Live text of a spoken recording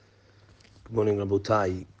Good morning,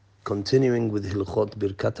 Rabotai. Continuing with Hilchot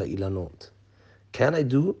Bircat Hailanot. Can I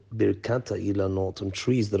do Bircat Hailanot on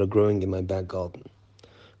trees that are growing in my back garden?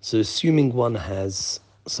 So assuming one has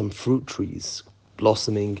some fruit trees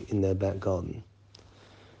blossoming in their back garden,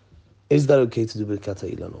 is that okay to do Bircat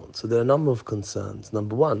Hailanot? So there are a number of concerns.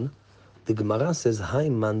 Number one, the Gemara says, Hai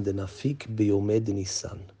man denafik biyomed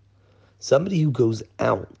Nisan. Somebody who goes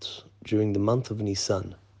out during the month of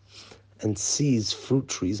Nisan and sees fruit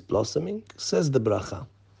trees blossoming, says the bracha.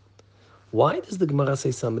 Why does the Gemara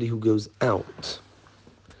say somebody who goes out?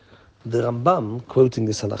 The Rambam, quoting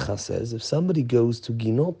this halacha, says, if somebody goes to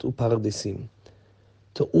ginot upardesim,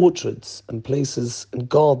 to orchards and places and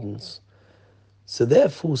gardens, so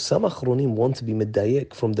therefore some achronim want to be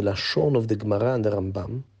medayek from the lashon of the Gemara and the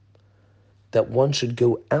Rambam, that one should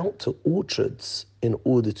go out to orchards in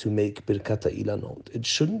order to make Bircat Hailanot. It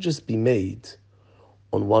shouldn't just be made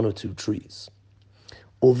on one or two trees.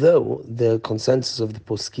 Although the consensus of the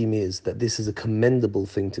poskim is that this is a commendable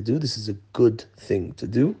thing to do, this is a good thing to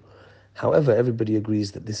do. However, everybody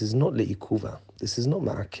agrees that this is not le'ikuva, this is not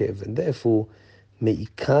ma'akev, and therefore,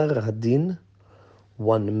 me'ikar hadin,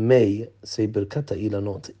 one may say Birkat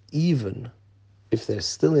Hailanot, even if they're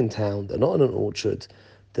still in town, they're not in an orchard,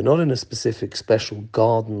 they're not in a specific special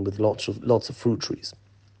garden with lots of fruit trees.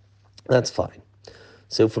 That's fine.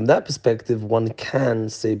 So from that perspective, one can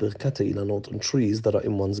say Birkat Hailanot on trees that are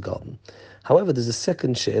in one's garden. However, there's a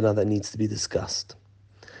second she'elah that needs to be discussed.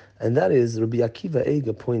 And that is, Rabbi Akiva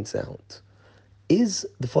Eiger points out, is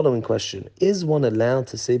the following question: is one allowed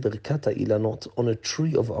to say Birkat Hailanot on a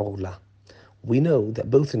tree of Orla? We know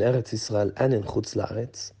that both in Eretz Israel and in Chutz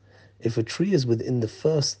La'aretz, if a tree is within the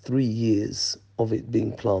first 3 years of it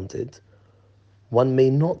being planted, one may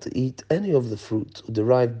not eat any of the fruit or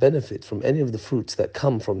derive benefit from any of the fruits that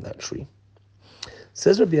come from that tree.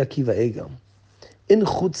 Says Rabbi Akiva Eiger, in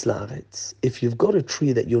Chutz La'aretz, if you've got a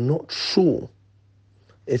tree that you're not sure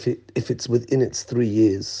if it's within its 3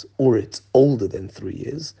 years or it's older than 3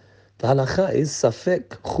 years, the halacha is safek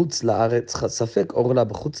chutz la'aretz, safek orla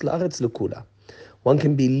b'chutz la'aretz lekula. One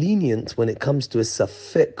can be lenient when it comes to a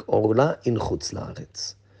safek orla in chutz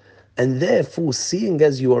la'aretz. And therefore, seeing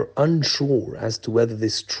as you are unsure as to whether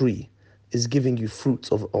this tree is giving you fruits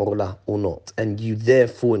of orla or not, and you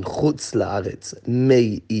therefore in chutz la'aretz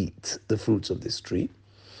may eat the fruits of this tree,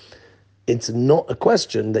 it's not a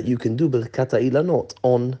question that you can do Birkat Hailanot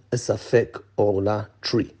on a safek orla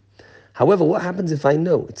tree. However, what happens if I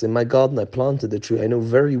know it's in my garden, I planted the tree, I know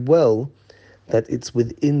very well that it's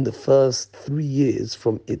within the first 3 years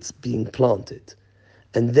from its being planted,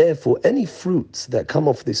 and therefore any fruits that come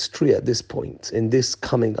off this tree at this point, in this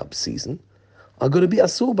coming up season, are going to be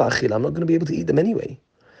asur ba'achila. I'm not going to be able to eat them anyway.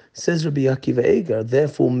 Says Rabbi Akiva Eiger,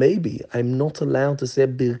 therefore maybe I'm not allowed to say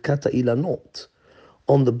Birkat Hailanot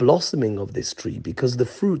on the blossoming of this tree, because the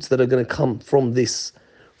fruits that are going to come from this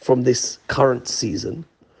current season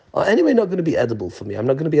are anyway not going to be edible for me. I'm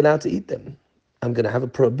not going to be allowed to eat them. I'm going to have a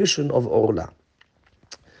prohibition of orla.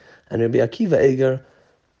 And Rabbi Akiva Eiger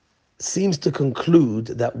seems to conclude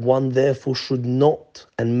that one therefore should not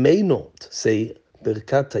and may not say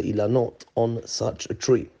Birkat Hailanot on such a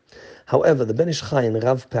tree. However, the Ben Ish Chai and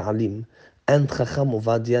Rav Pe'alim and Chacham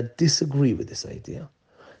Ovadia disagree with this idea.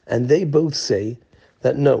 And they both say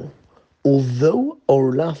that no, although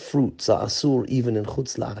orla fruits are asur even in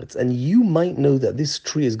Chutz La'aretz, and you might know that this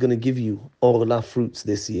tree is going to give you orla fruits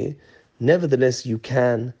this year, nevertheless you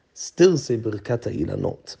can still say Birkat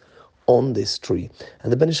Hailanot on this tree.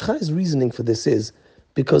 And the Ben Ish Chai's reasoning for this is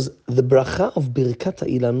because the bracha of Birkat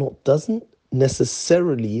Hailanot doesn't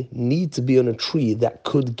necessarily need to be on a tree that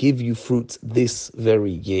could give you fruits this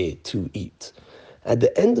very year to eat. At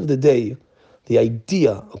the end of the day, the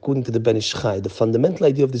idea, according to the Ben Ish Chai, the fundamental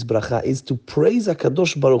idea of this bracha is to praise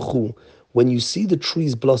HaKadosh Baruch Hu. When you see the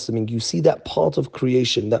trees blossoming, you see that part of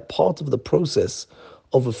creation, that part of the process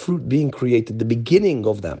of a fruit being created, the beginning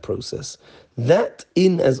of that process. That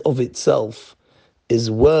in as of itself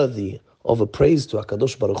is worthy of a praise to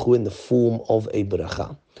HaKadosh Baruch Hu in the form of a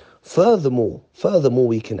bracha. Furthermore,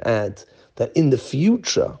 we can add that in the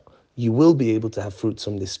future, you will be able to have fruits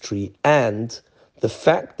from this tree, and the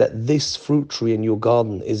fact that this fruit tree in your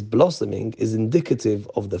garden is blossoming is indicative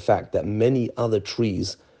of the fact that many other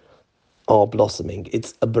trees are blossoming.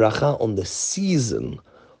 It's a bracha on the season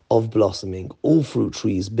of blossoming. All fruit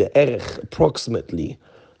trees, be'erech, approximately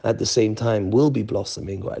at the same time, will be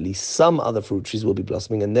blossoming, or at least some other fruit trees will be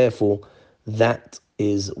blossoming, and therefore that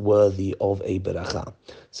is worthy of a bracha.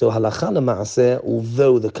 So halacha lema'aseh,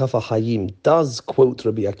 although the Kaf HaChaim does quote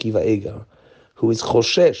Rabbi Akiva Eiger, who is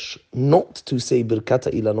choshesh not to say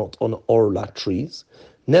Birkat Hailanot on orla trees,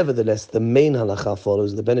 Nevertheless, the main halacha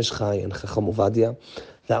follows the Ben Ish Chai and Chacham Ovadia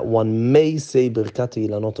that one may say Bircat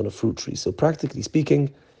Hailanot on a fruit tree. So practically speaking,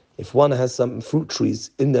 if one has some fruit trees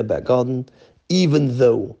in their back garden, even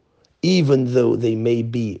though they may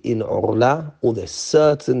be in Orla, or they're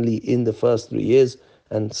certainly in the first 3 years,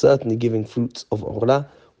 and certainly giving fruits of Orla,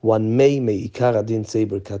 one may Ikar Adin say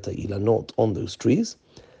Birkat Hailanot on those trees.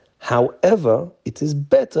 However, it is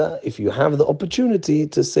better if you have the opportunity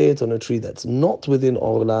to say it on a tree that's not within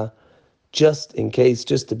Orla, just in case,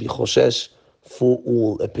 just to be choshesh for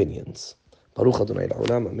all opinions. Baruch Adonai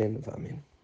La'olam, Amen v'Amen.